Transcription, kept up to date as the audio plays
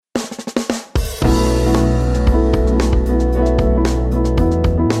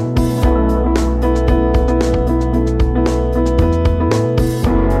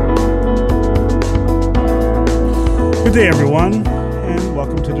day, everyone, and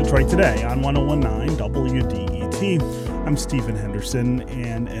welcome to Detroit Today on 101.9 WDET. I'm Stephen Henderson,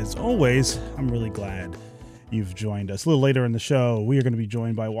 and as always, I'm really glad you've joined us. A little later in the show, we are going to be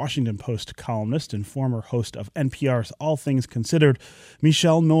joined by Washington Post columnist and former host of NPR's All Things Considered,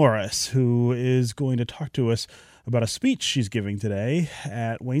 Michelle Norris, who is going to talk to us about a speech she's giving today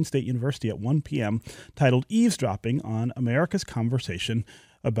at Wayne State University at 1 p.m. titled Eavesdropping on America's Conversation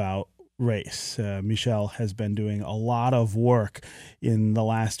About Race. Michelle has been doing a lot of work in the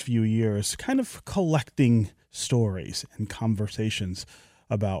last few years, kind of collecting stories and conversations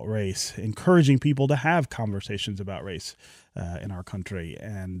about race, encouraging people to have conversations about race in our country.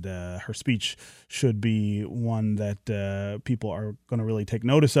 And her speech should be one that people are going to really take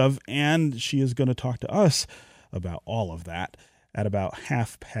notice of. And she is going to talk to us about all of that at about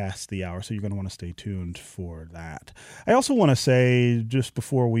 1:30. So you're going to want to stay tuned for that. I also want to say, just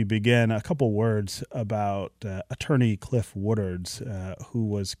before we begin, a couple words about attorney Cliff Woodard's, who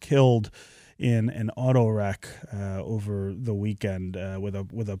was killed in an auto wreck over the weekend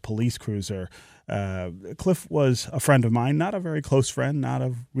with a police cruiser. Cliff was a friend of mine, not a very close friend, not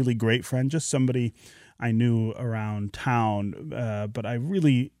a really great friend, just somebody I knew around town. But I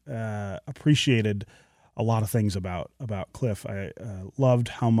really appreciated a lot of things about Cliff. I loved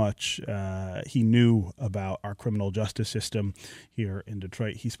how much he knew about our criminal justice system here in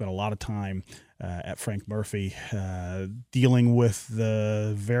Detroit. He spent a lot of time at Frank Murphy dealing with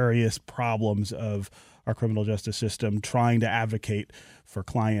the various problems of our criminal justice system, trying to advocate for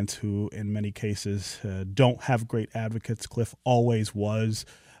clients who, in many cases, don't have great advocates. Cliff always was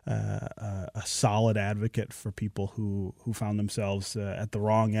a solid advocate for people who found themselves at the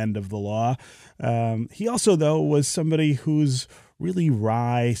wrong end of the law. He also, though, was somebody whose really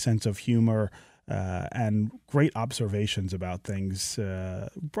wry sense of humor and great observations about things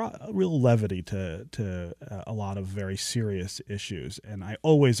brought real levity to a lot of very serious issues. And I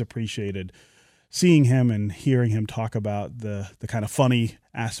always appreciated seeing him and hearing him talk about the kind of funny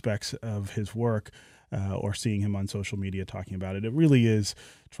aspects of his work, or seeing him on social media talking about it. It really is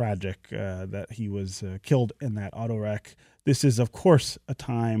tragic that he was killed in that auto wreck. This is, of course, a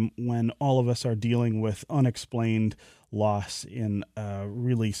time when all of us are dealing with unexplained loss in a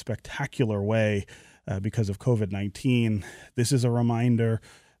really spectacular way because of COVID-19. This is a reminder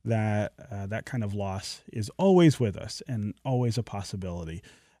that that kind of loss is always with us and always a possibility.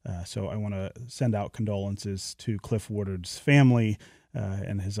 So I want to send out condolences to Cliff Woodard's family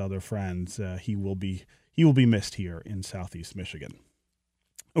and his other friends. He will be missed here in Southeast Michigan.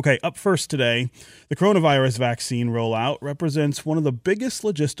 Okay, up first today, the coronavirus vaccine rollout represents one of the biggest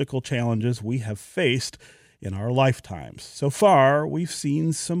logistical challenges we have faced in our lifetimes. So far, we've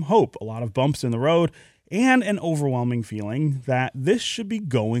seen some hope, a lot of bumps in the road, and an overwhelming feeling that this should be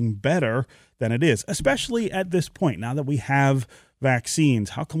going better than it is, especially at this point, now that we have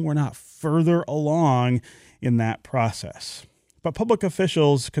vaccines. How come we're not further along in that process? But public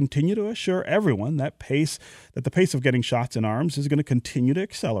officials continue to assure everyone that the pace of getting shots in arms is going to continue to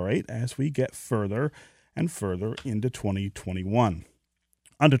accelerate as we get further and further into 2021.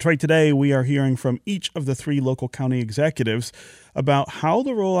 On Detroit Today, we are hearing from each of the 3 local county executives about how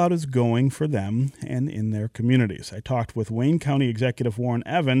the rollout is going for them and in their communities. I talked with Wayne County Executive Warren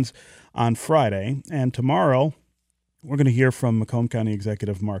Evans on Friday, and tomorrow we're going to hear from Macomb County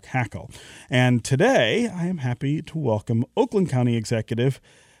Executive Mark Hackle. And today, I am happy to welcome Oakland County Executive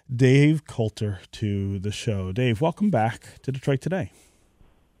Dave Coulter to the show. Dave, welcome back to Detroit Today.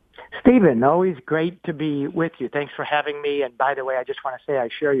 Stephen, always great to be with you. Thanks for having me. And by the way, I just want to say I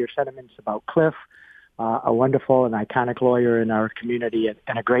share your sentiments about Cliff, a wonderful and iconic lawyer in our community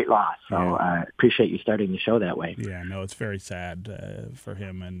and a great loss. So I appreciate you starting the show that way. Yeah, no, it's very sad for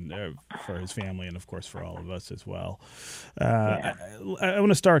him and for his family and, of course, for all of us as well. I want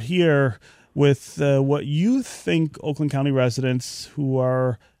to start here with what you think Oakland County residents who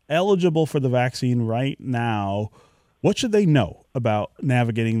are eligible for the vaccine right now, what should they know about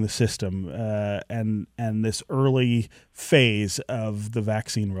navigating the system and this early phase of the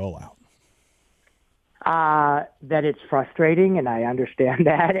vaccine rollout? That it's frustrating, and I understand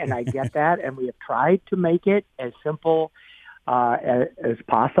that, and I get that, and we have tried to make it as simple as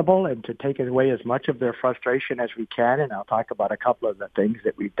possible and to take away as much of their frustration as we can, and I'll talk about a couple of the things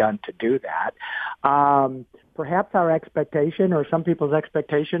that we've done to do that. Perhaps our expectation, or some people's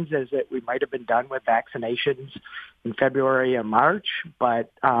expectations, is that we might have been done with vaccinations in February or March,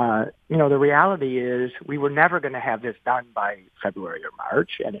 but the reality is we were never going to have this done by February or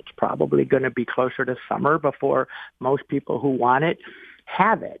March, and it's probably going to be closer to summer before most people who want it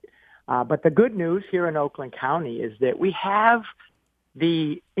have it. But the good news here in Oakland County is that we have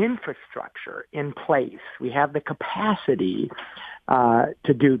the infrastructure in place. We have the capacity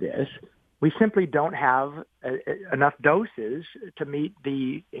to do this. We simply don't have enough doses to meet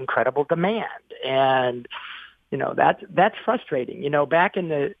the incredible demand. And that's frustrating. Back in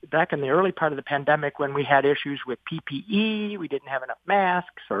the early part of the pandemic, when we had issues with PPE, we didn't have enough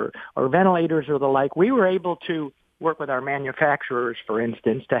masks or ventilators or the like. We were able to work with our manufacturers, for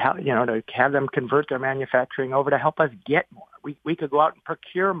instance, to have them convert their manufacturing over to help us get more. We could go out and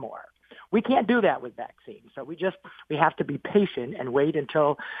procure more. We can't do that with vaccines. So we have to be patient and wait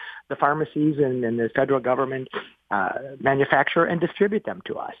until the pharmacies and the federal government manufacture and distribute them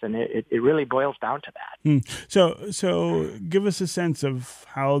to us. And it really boils down to that. So give us a sense of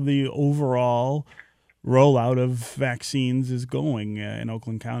how the overall rollout of vaccines is going in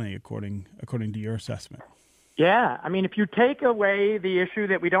Oakland County, according to your assessment. Yeah. I mean, if you take away the issue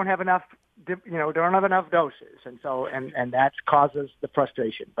that we don't have enough doses, and that causes the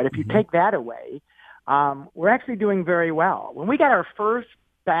frustration. But if you take that away, we're actually doing very well. When we got our first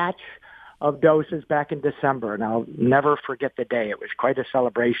batch of doses back in December, and I'll never forget the day. It was quite a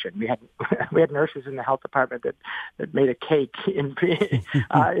celebration. We had nurses in the health department that made a cake in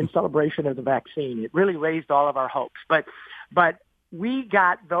celebration of the vaccine. It really raised all of our hopes. But we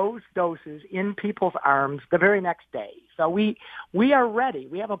got those doses in people's arms the very next day. So we are ready.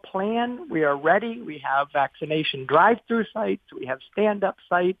 We have a plan. We are ready. We have vaccination drive-through sites. We have stand-up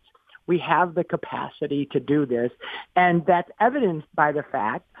sites. We have the capacity to do this. And that's evidenced by the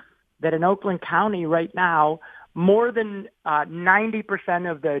fact that in Oakland County right now, more than 90%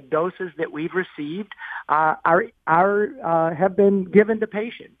 of the doses that we've received have been given to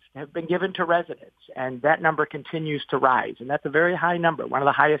patients, have been given to residents, and that number continues to rise. And that's a very high number, one of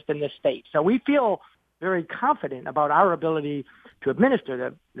the highest in the state. So we feel very confident about our ability to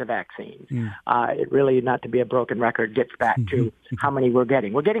administer the vaccines. It really, not to be a broken record, gets back to how many we're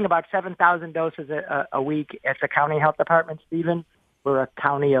getting. We're getting about 7,000 doses a week at the county health department, Stephen. We're a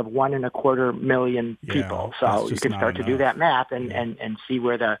county of 1.25 million people, so you can start to do that math and see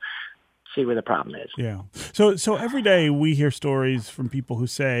where the problem is. Yeah. So every day we hear stories from people who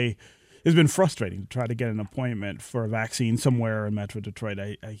say it's been frustrating to try to get an appointment for a vaccine somewhere in Metro Detroit.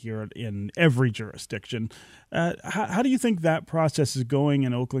 I hear it in every jurisdiction. How do you think that process is going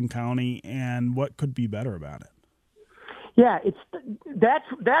in Oakland County, and what could be better about it? Yeah,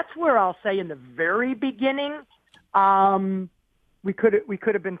 that's where I'll say in the very beginning, we could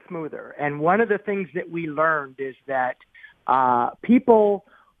have been smoother. And one of the things that we learned is that people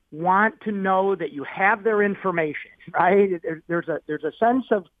want to know that you have their information, right? There's a sense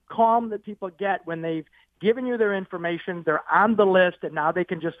of calm that people get when they've given you their information, they're on the list, and now they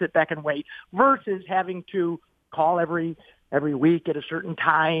can just sit back and wait, versus having to call every week at a certain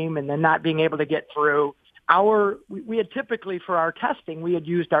time and then not being able to get through. We had typically, for our testing, we had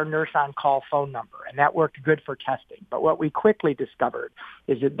used our nurse on call phone number, and that worked good for testing. But what we quickly discovered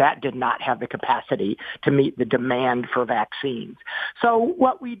is that did not have the capacity to meet the demand for vaccines. So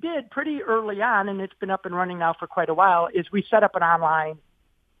what we did pretty early on, and it's been up and running now for quite a while, is we set up an online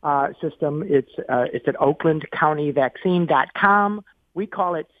system. It's at oaklandcountyvaccine.com. We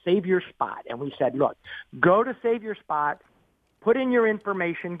call it Save Your Spot. And we said, look, go to Save Your Spot, put in your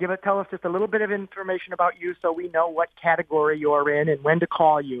information, tell us just a little bit of information about you so we know what category you're in and when to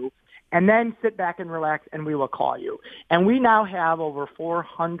call you, and then sit back and relax and we will call you. And we now have over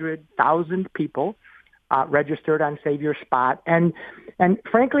 400,000 people registered on Save Your Spot. And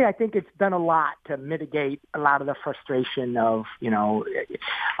frankly, I think it's done a lot to mitigate a lot of the frustration of, will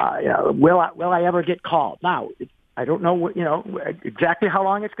I ever get called? Now, I don't know exactly how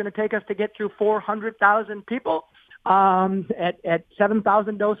long it's going to take us to get through 400,000 people at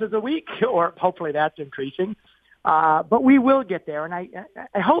 7,000 doses a week, or hopefully that's increasing. But we will get there, and I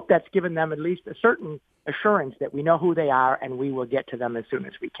hope that's given them at least a certain assurance that we know who they are and we will get to them as soon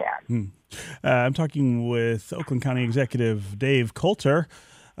as we can. I'm talking with Oakland County Executive Dave Coulter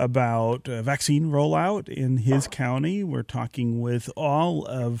about vaccine rollout in his county. We're talking with all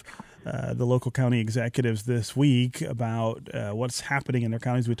of the local county executives this week about what's happening in their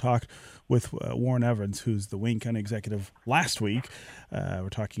counties. We talked with Warren Evans, who's the Wayne County executive, last week. We're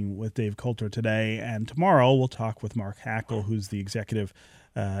talking with Dave Coulter today, and tomorrow we'll talk with Mark Hackle, who's the executive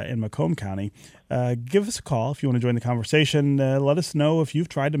in Macomb County. Give us a call if you want to join the conversation. Let us know if you've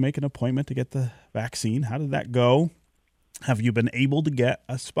tried to make an appointment to get the vaccine. How did that go? Have you been able to get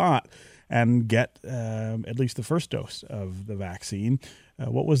a spot and get at least the first dose of the vaccine?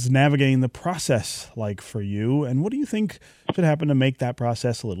 What was navigating the process like for you? And what do you think should happen to make that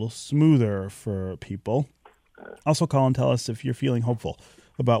process a little smoother for people? Also call and tell us if you're feeling hopeful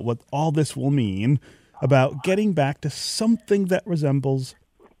about what all this will mean about getting back to something that resembles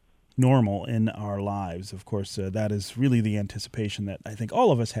normal in our lives. Of course, that is really the anticipation that I think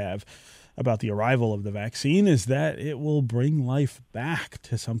all of us have about the arrival of the vaccine, is that it will bring life back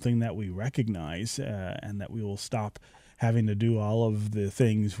to something that we recognize, and that we will stop having to do all of the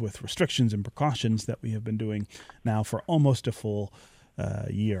things with restrictions and precautions that we have been doing now for almost a full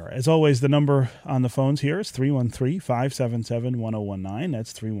year. As always, the number on the phones here is 313-577-1019.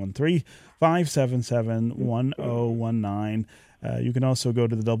 That's 313-577-1019. You can also go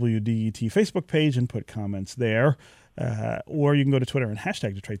to the WDET Facebook page and put comments there. Or you can go to Twitter and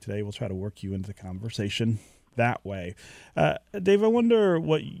hashtag Detroit Today. We'll try to work you into the conversation that way. Dave, I wonder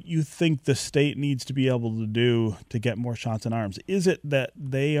what you think the state needs to be able to do to get more shots in arms. Is it that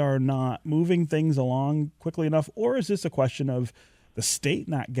they are not moving things along quickly enough, or is this a question of the state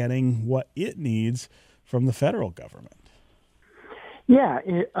not getting what it needs from the federal government? Yeah,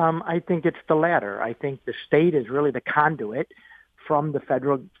 I think it's the latter. I think the state is really the conduit from the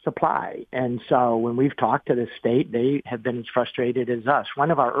federal supply. And so when we've talked to the state, they have been as frustrated as us. One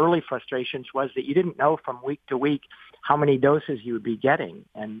of our early frustrations was that you didn't know from week to week how many doses you would be getting.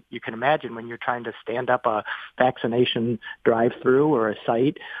 And you can imagine when you're trying to stand up a vaccination drive-through or a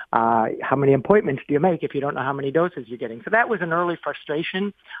site, how many appointments do you make if you don't know how many doses you're getting? So that was an early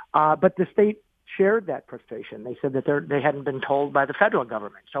frustration. But the state shared that frustration. They said that they hadn't been told by the federal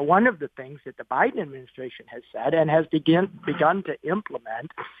government. So one of the things that the Biden administration has said and has begun to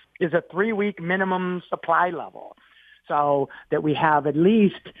implement is a 3-week minimum supply level, so that we have at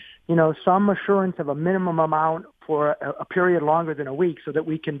least, some assurance of a minimum amount for a period longer than a week, so that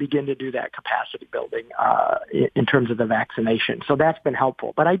we can begin to do that capacity building in terms of the vaccination. So that's been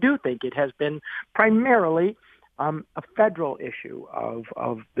helpful. But I do think it has been primarily a federal issue of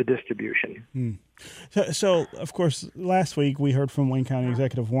the distribution. So, of course, last week we heard from Wayne County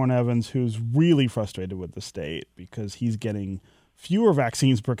Executive Warren Evans, who's really frustrated with the state because he's getting fewer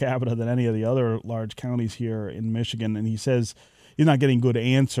vaccines per capita than any of the other large counties here in Michigan, and he says he's not getting good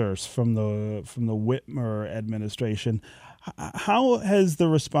answers from the Whitmer administration. How has the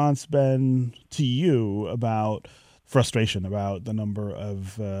response been to you about frustration about the number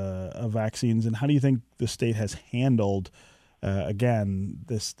of vaccines, and how do you think the state has handled again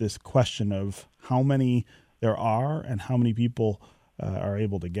this question of how many there are and how many people are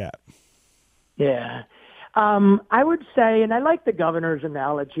able to get? Yeah. I would say, and I like the governor's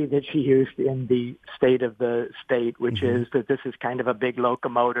analogy that she used in the State of the State, which is that this is kind of a big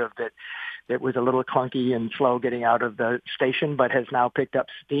locomotive that was a little clunky and slow getting out of the station, but has now picked up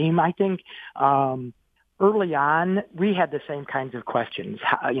steam. I think early on, we had the same kinds of questions.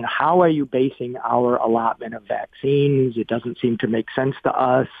 How are you basing our allotment of vaccines? It doesn't seem to make sense to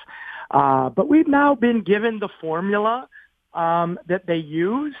us. But we've now been given the formula that they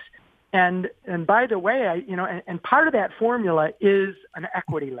use. And by the way, and part of that formula is an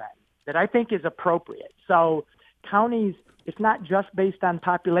equity lens that I think is appropriate. So counties, it's not just based on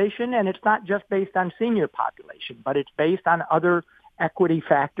population, and it's not just based on senior population, but it's based on other equity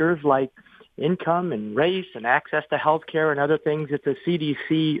factors like income and race and access to health care and other things. It's a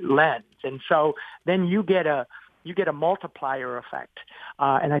CDC lens. And so then you get a multiplier effect.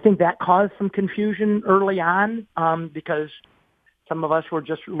 And I think that caused some confusion early on because some of us were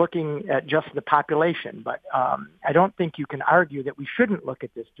just looking at just the population. But I don't think you can argue that we shouldn't look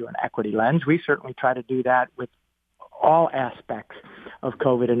at this through an equity lens. We certainly try to do that with all aspects of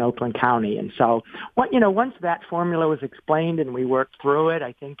COVID in Oakland County. And so, once that formula was explained and we worked through it,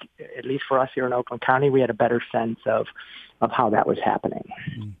 I think, at least for us here in Oakland County, we had a better sense of how that was happening.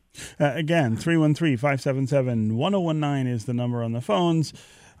 Again, 313-577-1019 is the number on the phones.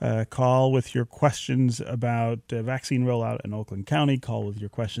 Call with your questions about vaccine rollout in Oakland County. Call with your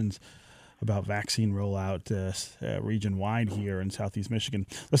questions about vaccine rollout region-wide here in Southeast Michigan.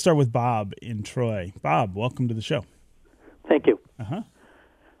 Let's start with Bob in Troy. Bob, welcome to the show. Thank you. Uh-huh.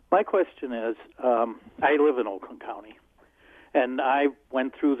 My question is, I live in Oakland County, and I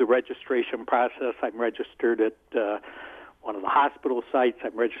went through the registration process. I'm registered at one of the hospital sites.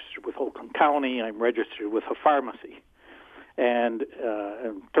 I'm registered with Oakland County. I'm registered with a pharmacy. And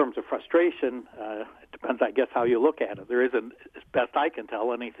in terms of frustration, it depends, I guess, how you look at it. There isn't, as best I can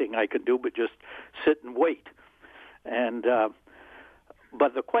tell, anything I can do but just sit and wait. And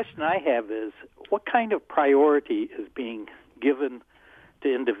but the question I have is, what kind of priority is being given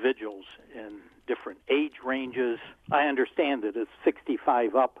to individuals in different age ranges? I understand that it's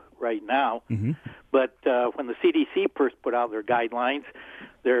 65 up right now, but when the CDC first put out their guidelines,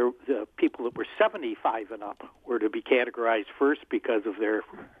 the people that were 75 and up were to be categorized first because of their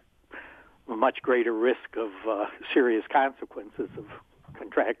much greater risk of serious consequences of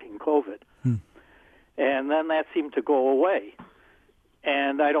contracting COVID. and then that seemed to go away.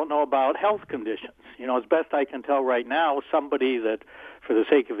 And I don't know about health conditions. As best I can tell right now, somebody that, for the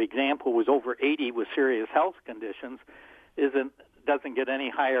sake of example, was over 80 with serious health conditions doesn't get any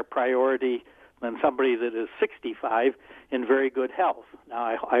higher priority than somebody that is 65 in very good health. Now,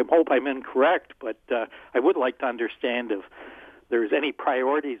 I hope I'm incorrect, but I would like to understand if there's any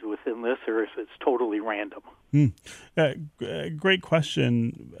priorities within this or if it's totally random. Great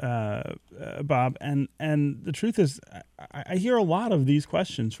question, Bob. And the truth is, I hear a lot of these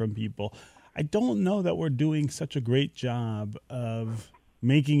questions from people. I don't know that we're doing such a great job of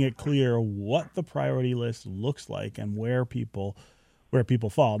making it clear what the priority list looks like and where people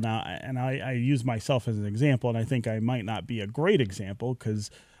fall. Now, and I use myself as an example, and I think I might not be a great example because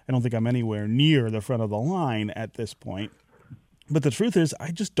I don't think I'm anywhere near the front of the line at this point. But the truth is,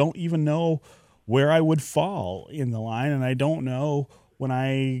 I just don't even know where I would fall in the line, and I don't know when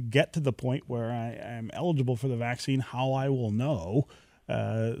I get to the point where I am eligible for the vaccine how I will know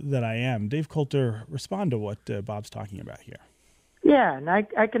that I am. Dave Coulter, respond to what Bob's talking about here. Yeah, and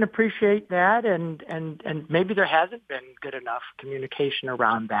I can appreciate that, and maybe there hasn't been good enough communication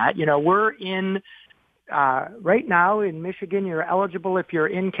around that. We're in right now in Michigan. You're eligible if you're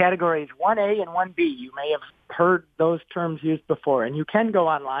in categories 1A and 1B. You may have heard those terms used before, and you can go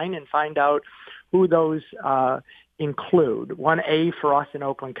online and find out who those include. 1A for us in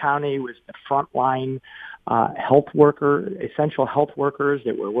Oakland County was the frontline essential health workers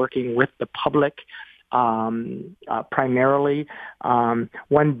that were working with the public. Primarily.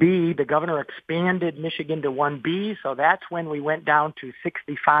 1B, the governor expanded Michigan to 1B, so that's when we went down to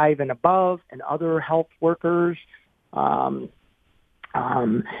 65 and above and other health workers. And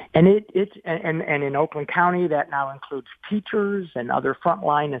in Oakland County, that now includes teachers and other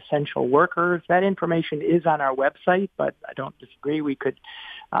frontline essential workers. That information is on our website, but I don't disagree. We could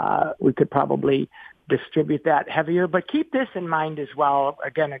probably distribute that heavier. But keep this in mind as well.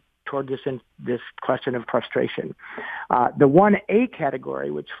 Again, toward this question of frustration. The 1A category,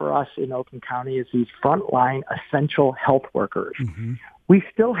 which for us in Oakland County is these frontline essential health workers, we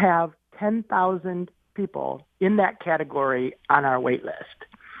still have 10,000 people in that category on our wait list.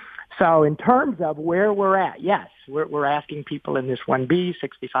 So in terms of where we're at, yes, we're asking people in this 1B,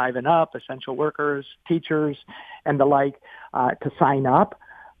 65 and up, essential workers, teachers, and the like, to sign up.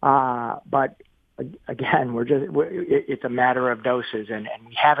 But again, it's a matter of doses, and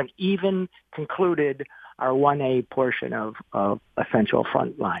we haven't even concluded our 1A portion of essential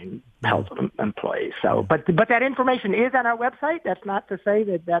frontline health employees. So, but that information is on our website. That's not to say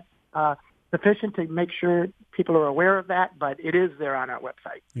that that's sufficient to make sure people are aware of that, but it is there on our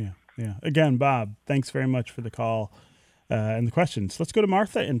website. Yeah. Again, Bob, thanks very much for the call and the questions. Let's go to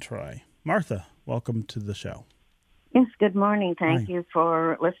Martha in Troy. Martha, welcome to the show. Yes, good morning. Thank you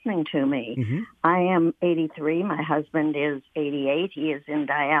for listening to me. Mm-hmm. I am 83. My husband is 88. He is in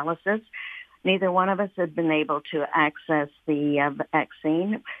dialysis. Neither one of us have been able to access the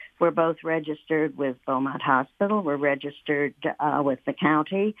vaccine. We're both registered with Beaumont Hospital. We're registered with the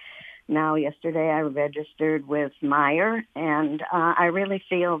county. Now, yesterday I registered with Meyer, and I really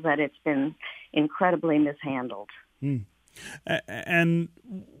feel that it's been incredibly mishandled. Mm. And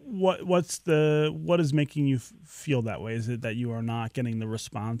what is making you feel that way? Is it that you are not getting the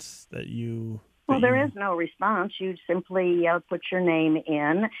response that you? Well, there is no response. You simply put your name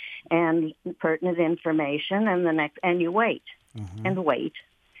in and pertinent information, and you wait and wait,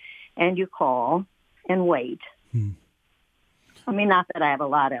 and you call and wait. I mean, not that I have a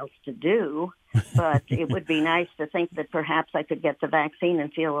lot else to do, but it would be nice to think that perhaps I could get the vaccine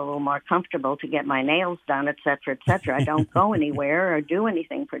and feel a little more comfortable to get my nails done, et cetera, et cetera. I don't go anywhere or do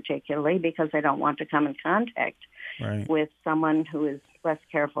anything particularly because I don't want to come in contact with someone who is less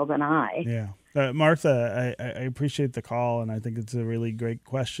careful than I. Yeah. Martha, I appreciate the call, and I think it's a really great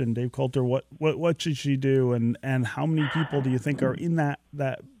question. Dave Coulter, what should she do, and how many people do you think are in that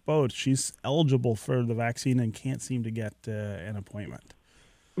boat? She's eligible for the vaccine and can't seem to get an appointment.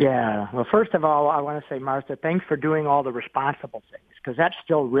 Yeah. Well, first of all, I want to say, Martha, thanks for doing all the responsible things, because that's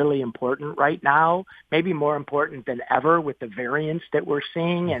still really important right now, maybe more important than ever with the variants that we're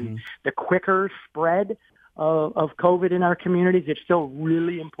seeing and the quicker spread of COVID in our communities. It's still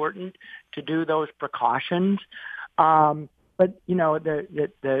really important to do those precautions. But,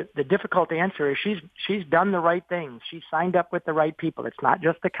 the difficult answer is she's done the right things. She signed up with the right people. It's not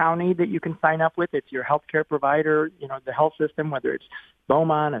just the county that you can sign up with. It's your healthcare provider, the health system, whether it's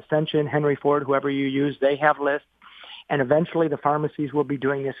Beaumont, Ascension, Henry Ford, whoever you use, they have lists. And eventually the pharmacies will be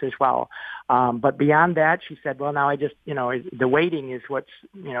doing this as well. But beyond that, she said, well, now I just, the waiting is what's,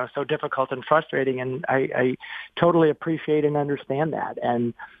 so difficult and frustrating. And I totally appreciate and understand that.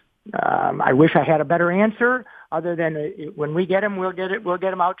 And I wish I had a better answer other than when we get them, we'll get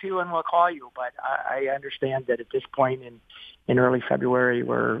them out to you and we'll call you. But I understand that at this point in early February,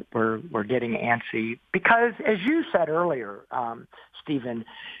 we're getting antsy because, as you said earlier, Stephen,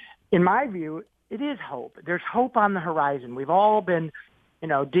 in my view, it is hope. There's hope on the horizon. We've all been,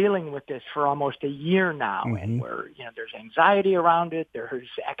 dealing with this for almost a year now, and there's anxiety around it. There's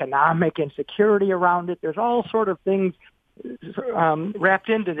economic insecurity around it. There's all sort of things wrapped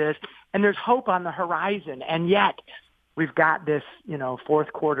into this, and there's hope on the horizon. And yet, we've got this,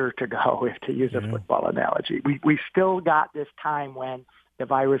 fourth quarter to go, if to use a football analogy. We still got this time when the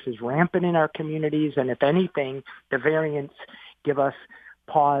virus is rampant in our communities, and if anything, the variants give us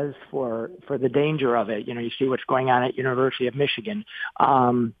pause for the danger of it. You see what's going on at University of Michigan.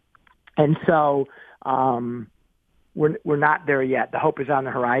 And so we're not there yet. The hope is on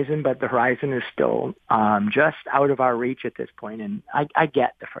the horizon, but the horizon is still just out of our reach at this point. And I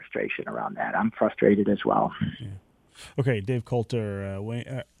get the frustration around that. I'm frustrated as well. Yeah. Okay, Dave Coulter,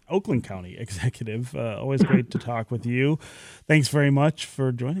 Oakland County Executive. Always great to talk with you. Thanks very much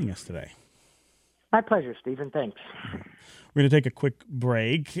for joining us today. My pleasure, Stephen. Thanks. We're going to take a quick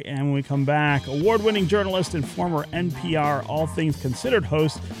break, and when we come back, award-winning journalist and former NPR All Things Considered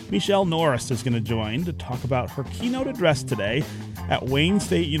host Michelle Norris is going to join to talk about her keynote address today at Wayne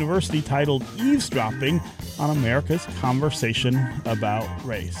State University titled Eavesdropping on America's Conversation About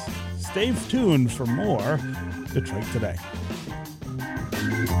Race. Stay tuned for more Detroit Today.